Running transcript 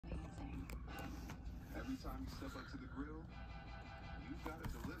Every time you step up to the grill, you gotta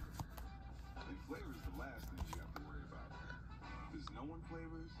deliver. And flavor's the last thing you have to worry about. Because no one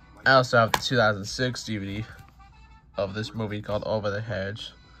flavors like I also have the 2006 DVD of this movie called Over the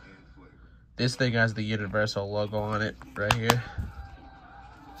Hedge. This thing has the Universal logo on it right here.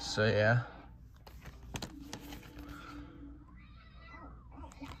 So yeah.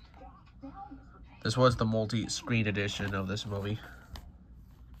 This was the multi-screen edition of this movie.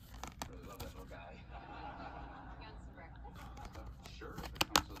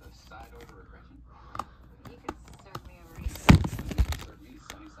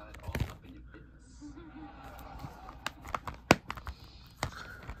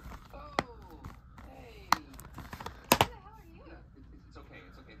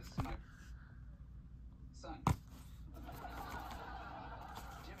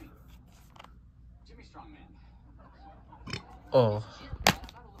 Oh.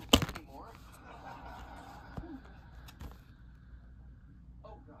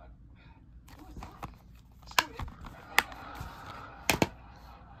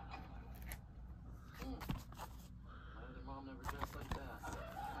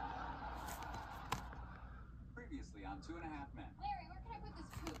 previously on 2.5 Men. Larry, where can I put this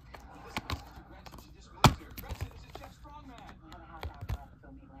poop? This is Mr. Gretchen. She just moved here. Gretchen, this is Jeff Strongman. I have a half hour left to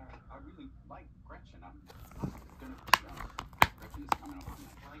film me, Larry. I really like Gretchen. I'm gonna, Gretchen is coming over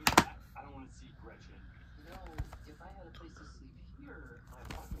tonight. I don't want to see Gretchen. No, if I had a place to sleep here, my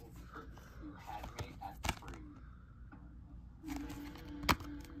apartment would be perfect. You had me at free.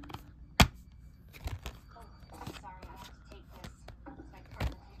 Oh, sorry, I have to take this. It's my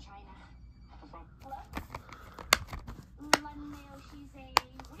partner from China. Hello? Lunmail, she's a...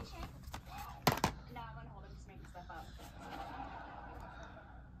 What do you say? No, I'm gonna hold him, just making stuff up.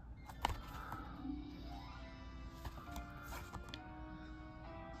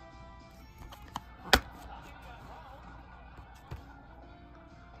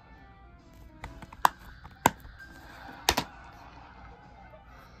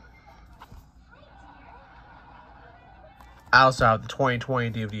 I also have the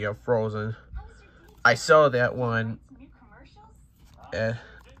 2020 DVD of Frozen. I saw that one.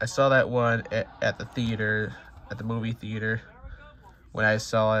 I saw that one at the theater, at the movie theater, when I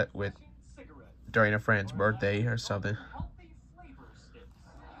saw it during a friend's birthday or something.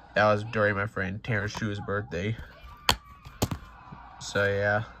 That was during my friend Terrence Shu's birthday. So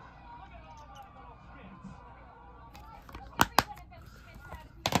yeah.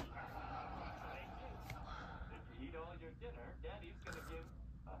 Daddy's gonna give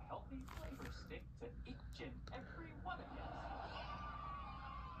a healthy flavor stick to each and every one of you.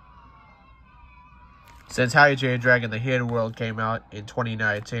 Since How to Train Your Dragon: The Hidden World came out in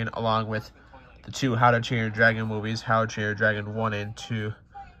 2019, along with the two How to Train Your Dragon movies, How to Train Your Dragon 1 and 2,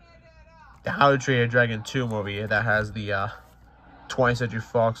 the How to Train Your Dragon 2 movie that has the 20th Century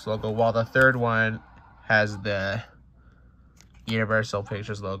Fox logo, while the third one has the Universal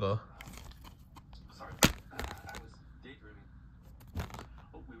Pictures logo.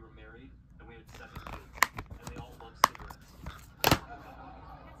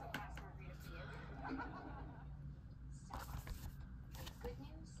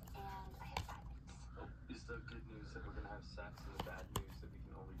 Good news that we're gonna have sex, and the bad news that we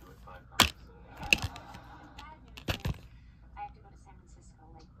can only do it 5 times. The bad news is I have to go to San Francisco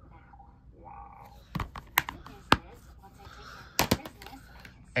like now. Wow. The good news is once I take care of business, I can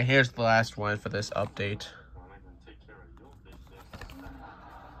And here's the last one for this update.